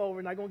going to pull them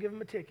over, not going to give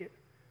them a ticket.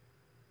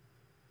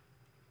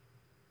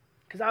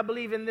 Because I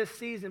believe in this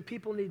season,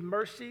 people need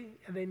mercy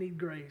and they need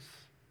grace.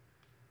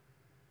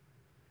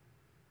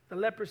 The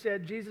leper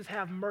said, Jesus,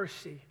 have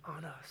mercy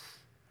on us.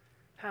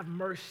 Have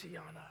mercy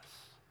on us.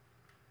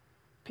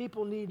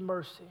 People need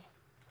mercy.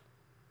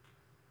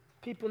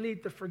 People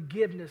need the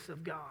forgiveness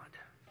of God.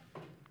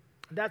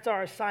 That's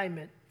our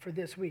assignment for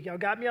this week. Y'all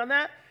got me on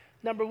that?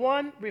 Number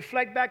one,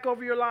 reflect back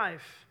over your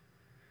life.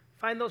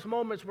 Find those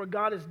moments where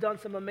God has done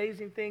some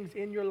amazing things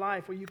in your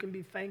life where you can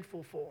be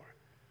thankful for.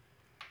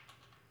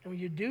 And when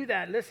you do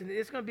that, listen,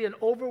 it's going to be an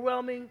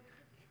overwhelming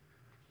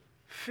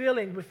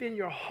feeling within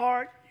your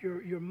heart,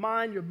 your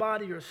mind, your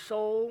body, your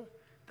soul,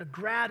 the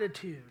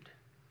gratitude.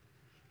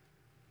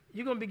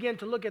 You're going to begin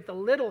to look at the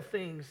little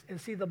things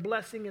and see the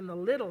blessing in the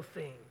little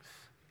things.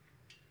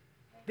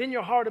 Then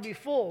your heart will be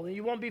full, and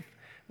you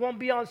won't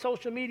be on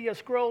social media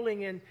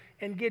scrolling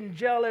and getting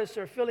jealous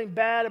or feeling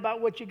bad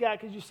about what you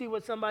got because you see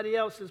what somebody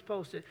else has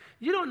posted.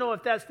 You don't know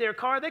if that's their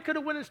car. They could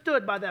have went and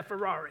stood by that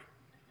Ferrari.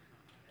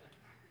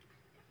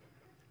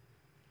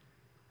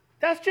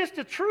 That's just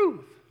the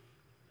truth.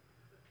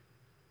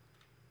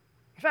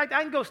 In fact,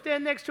 I can go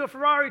stand next to a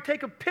Ferrari,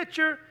 take a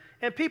picture,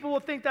 and people will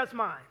think that's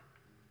mine.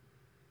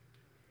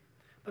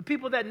 But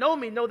people that know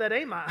me know that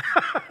ain't mine.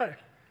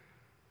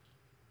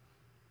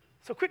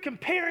 So quit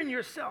comparing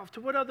yourself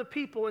to what other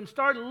people and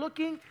start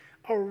looking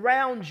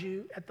around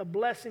you at the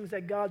blessings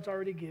that God's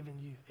already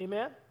given you.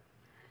 Amen?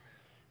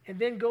 And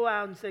then go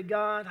out and say,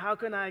 God, how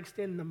can I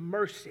extend the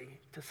mercy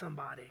to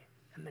somebody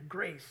and the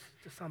grace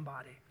to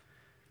somebody?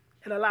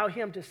 And allow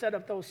him to set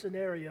up those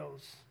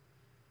scenarios.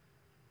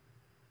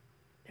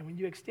 And when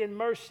you extend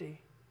mercy,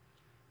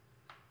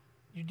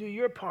 you do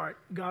your part,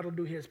 God will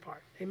do his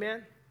part.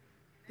 Amen?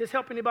 This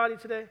help anybody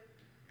today?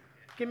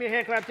 Give me a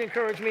hand clap to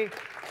encourage me.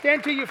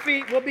 Stand to your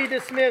feet. We'll be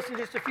dismissed in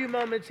just a few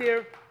moments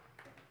here.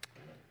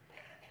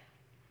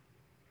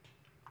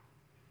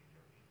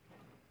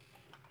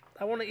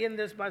 I want to end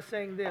this by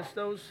saying this.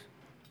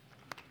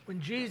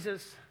 When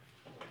Jesus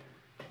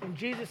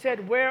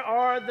said, where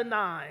are the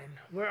 9?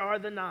 Where are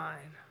the 9?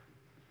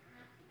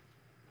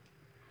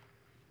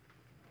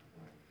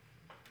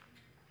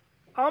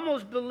 I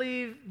almost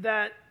believe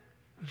that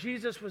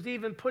Jesus was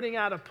even putting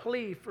out a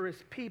plea for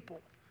his people.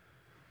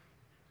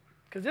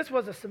 Because this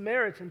was a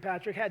Samaritan,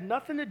 Patrick, had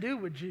nothing to do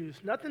with Jews,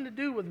 nothing to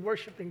do with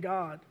worshiping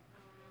God.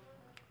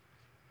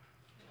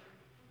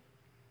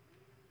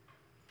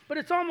 But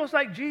it's almost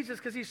like Jesus,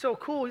 because he's so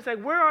cool, he's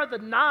like, where are the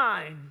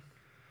 9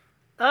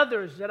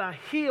 others that I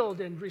healed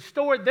and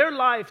restored their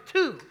life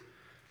to?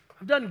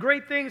 I've done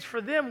great things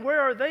for them. Where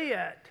are they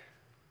at?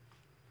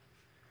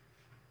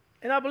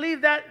 And I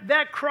believe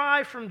that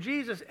cry from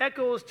Jesus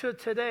echoes to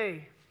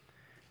today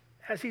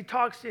as he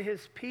talks to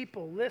his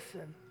people.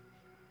 Listen.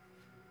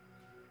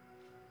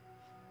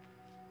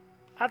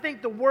 I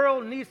think the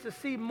world needs to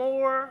see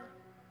more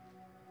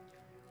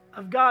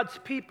of God's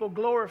people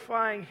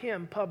glorifying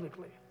him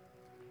publicly.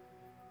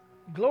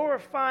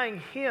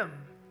 Glorifying him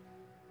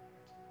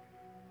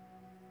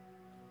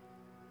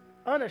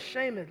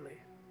unashamedly.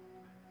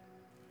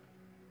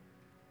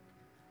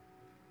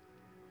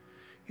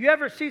 You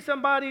ever see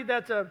somebody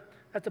that's a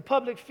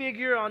public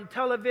figure on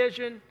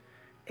television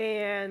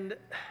and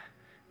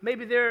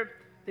maybe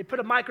they put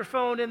a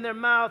microphone in their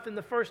mouth and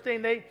the first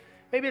thing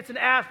maybe it's an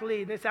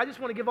athlete, and they say, I just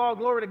want to give all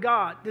glory to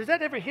God. Does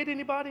that ever hit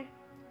anybody?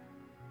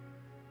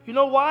 You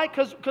know why?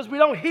 Because we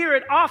don't hear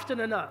it often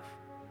enough.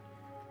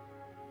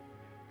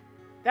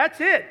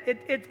 That's it.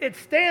 It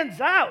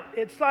stands out.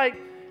 It's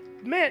like,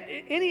 man,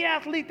 any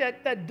athlete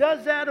that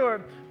does that,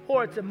 or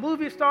it's a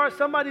movie star,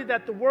 somebody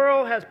that the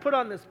world has put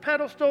on this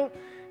pedestal,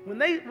 when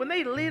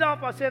they lead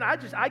off by saying,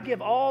 I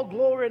give all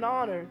glory and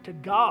honor to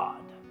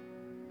God.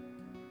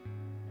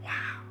 Wow.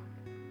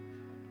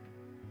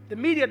 The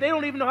media, they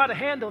don't even know how to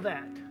handle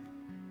that.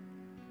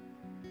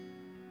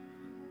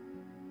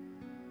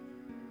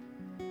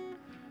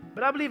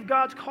 But I believe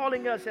God's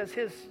calling us as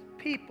his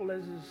people,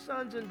 as his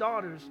sons and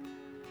daughters,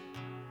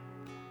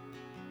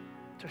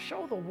 to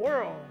show the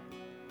world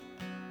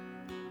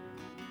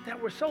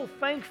that we're so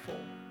thankful,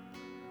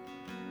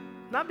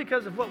 not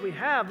because of what we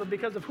have, but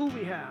because of who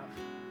we have.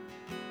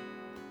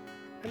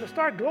 And to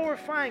start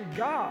glorifying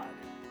God.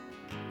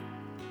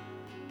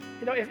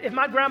 You know, if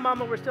my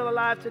grandmama were still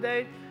alive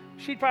today,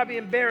 she'd probably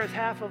embarrass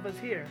half of us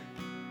here.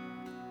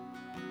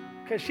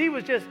 Because she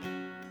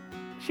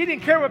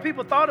didn't care what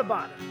people thought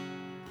about her.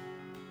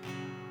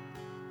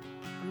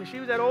 I mean, she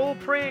was that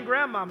old praying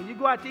grandmama. You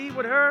go out to eat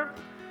with her,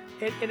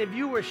 and if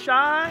you were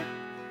shy,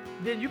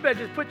 then you better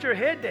just put your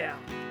head down.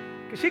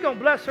 Because she's going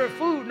to bless her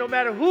food no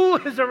matter who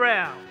is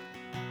around.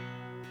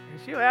 And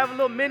she'll have a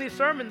little mini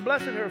sermon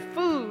blessing her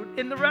food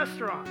in the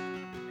restaurant.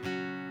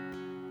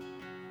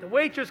 The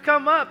waitress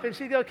come up and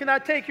she goes, can I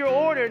take your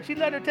order? And she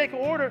let her take her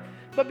order.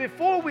 But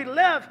before we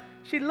left,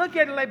 she looked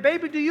at her like,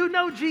 baby, do you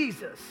know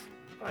Jesus?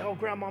 Like, oh,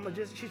 grandmama,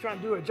 she's trying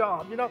to do her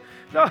job, you know?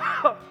 No.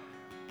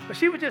 But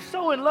she was just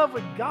so in love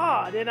with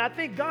God. And I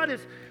think God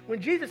is,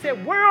 when Jesus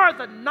said, where are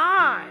the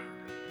 9?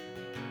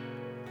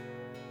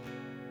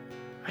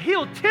 I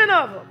healed 10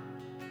 of them.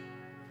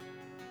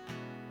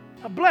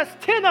 I blessed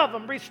 10 of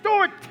them,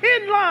 restored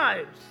 10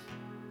 lives.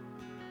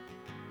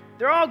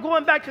 They're all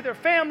going back to their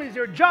families,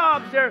 their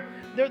jobs,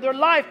 their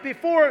life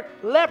before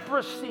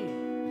leprosy.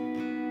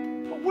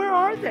 But where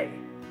are they?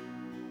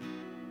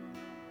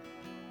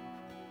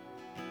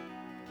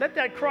 Let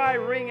that cry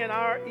ring in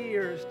our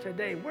ears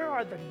today. Where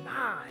are the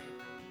 9?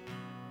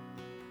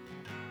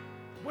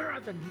 Where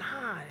are the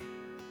 9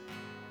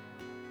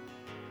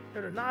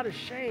 that are not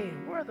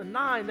ashamed? Where are the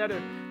 9 that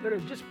are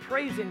just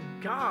praising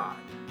God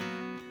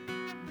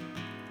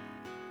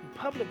in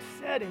public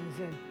settings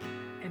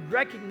and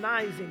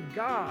recognizing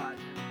God?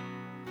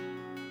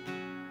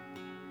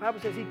 The Bible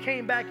says he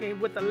came back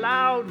and with a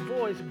loud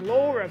voice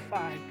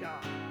glorified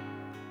God.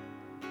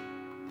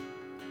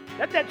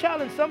 Let that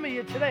challenge some of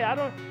you today.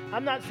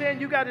 I'm not saying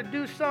you got to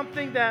do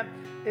something that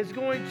is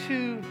going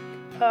to,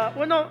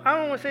 well, no, I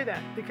don't want to say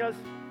that, because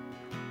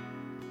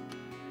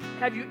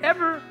have you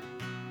ever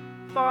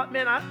thought,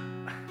 man,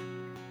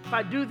 if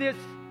I do this,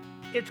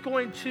 it's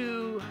going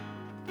to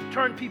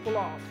turn people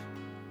off?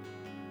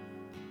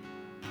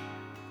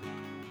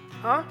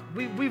 Huh?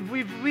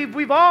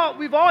 We've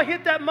all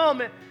hit that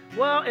moment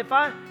Well, if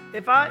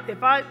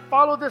I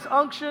follow this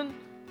unction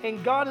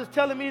and God is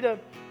telling me to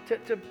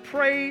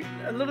pray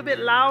a little bit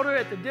louder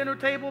at the dinner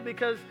table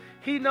because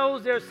he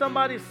knows there's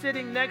somebody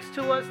sitting next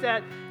to us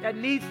that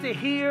needs to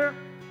hear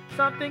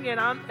something, and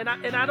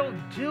I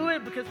don't do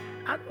it because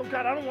I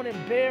don't want to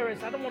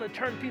embarrass. I don't want to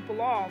turn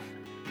people off.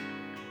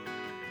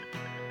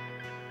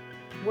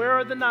 Where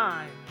are the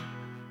 9?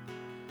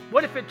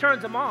 What if it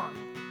turns them on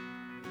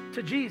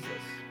to Jesus?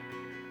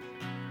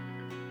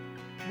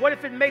 What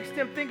if it makes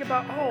them think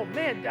about, oh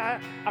man,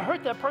 I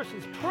heard that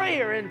person's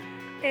prayer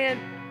and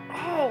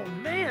oh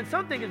man,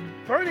 something is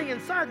burning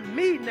inside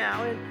me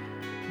now. And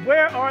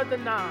where are the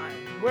 9?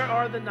 Where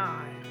are the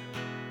 9?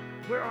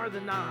 Where are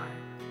the 9?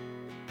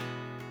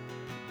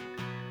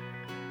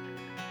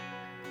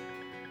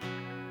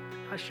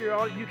 I'm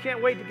sure you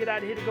can't wait to get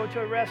out of here to go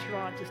to a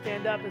restaurant to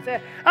stand up and say,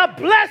 I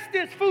bless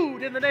this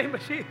food in the name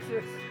of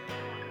Jesus.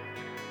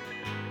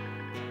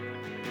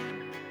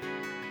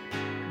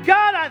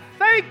 God, I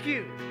thank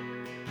you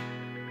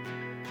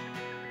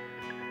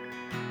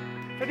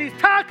for these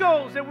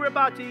tacos that we're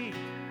about to eat.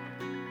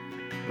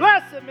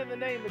 Bless them in the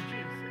name of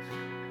Jesus.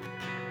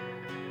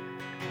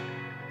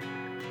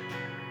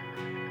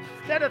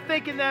 Instead of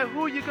thinking that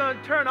who you're going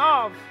to turn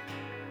off,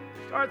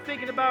 start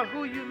thinking about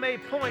who you may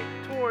point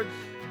towards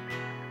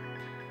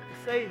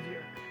the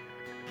Savior.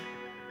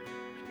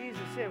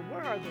 Jesus said,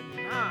 where are the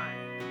 9?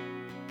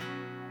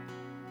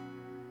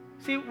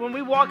 See, when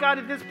we walk out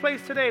of this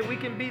place today, we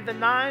can be the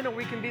 9 or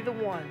we can be the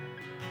 1.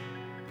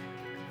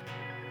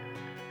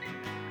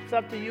 It's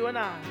up to you and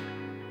I.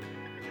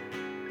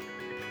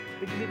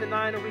 We can be the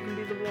 9 or we can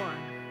be the 1.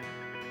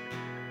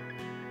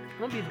 I'm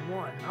going to be the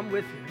 1. I'm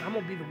with you. I'm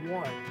going to be the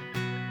 1.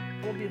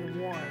 I'm going to be the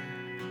 1.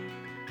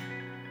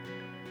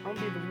 I'm going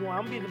to be the 1.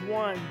 I'm going to be the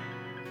one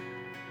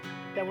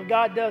that when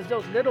God does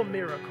those little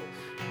miracles,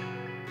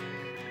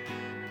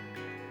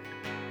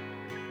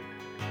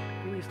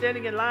 when you're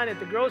standing in line at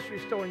the grocery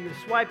store and you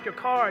swipe your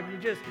card, you're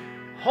just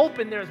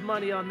hoping there's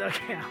money on the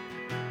account.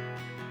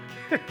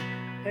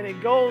 And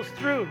it goes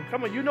through.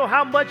 Come on, you know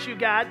how much you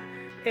got,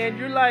 and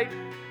you're like,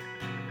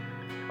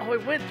 oh,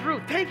 it went through.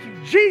 Thank you,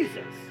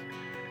 Jesus.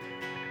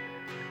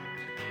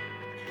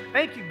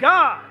 Thank you,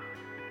 God.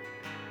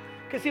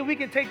 Because, see, we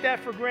can take that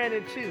for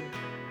granted, too.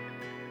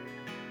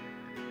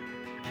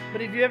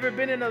 But have you ever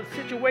been in a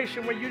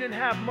situation where you didn't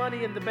have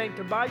money in the bank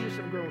to buy you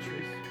some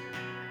groceries?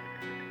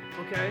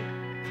 Okay?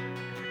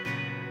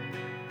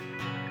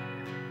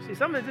 See,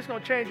 something that's just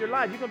going to change your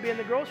life. You're going to be in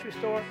the grocery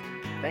store.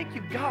 Thank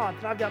you, God,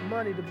 that I've got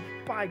money to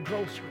buy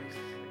groceries.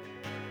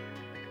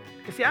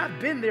 Because, see, I've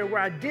been there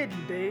where I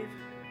didn't, Dave.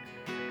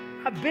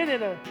 I've been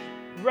in a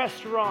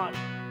restaurant,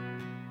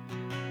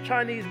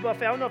 Chinese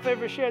buffet. I don't know if I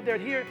ever shared that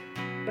here,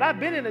 but I've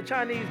been in a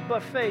Chinese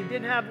buffet.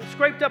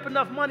 Scraped up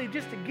enough money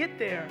just to get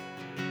there.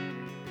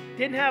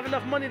 Didn't have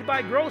enough money to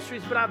buy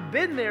groceries, but I've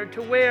been there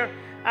to where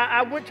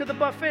I went to the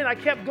buffet and I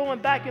kept going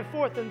back and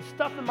forth and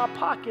stuffing my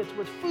pockets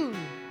with food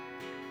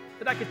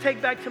that I could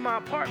take back to my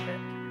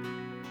apartment.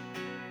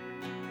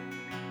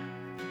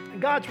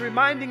 And God's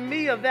reminding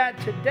me of that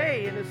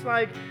today. And it's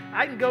like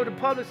I can go to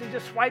Publix and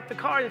just swipe the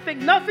card and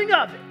think nothing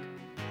of it.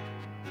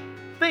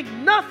 Think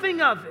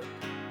nothing of it.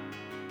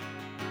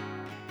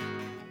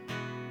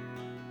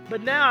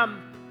 But now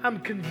I'm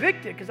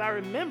convicted because I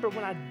remember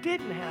when I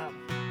didn't have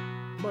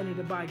money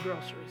to buy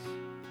groceries.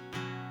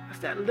 That's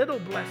that little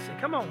blessing.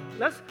 Come on,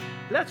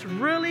 let's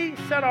really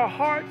set our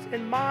hearts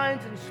and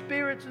minds and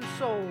spirits and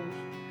souls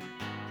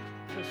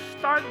to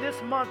start this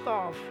month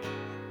off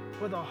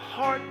with a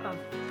heart of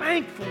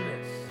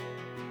thankfulness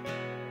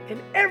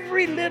in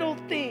every little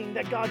thing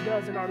that God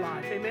does in our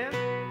life.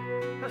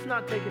 Amen? Let's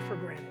not take it for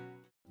granted.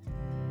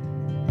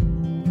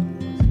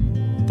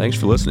 Thanks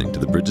for listening to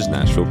the Bridges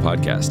Nashville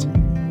podcast.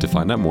 To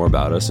find out more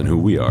about us and who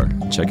we are,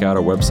 check out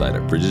our website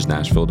at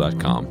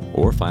bridgesnashville.com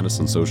or find us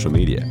on social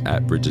media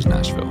at Bridges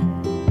Nashville.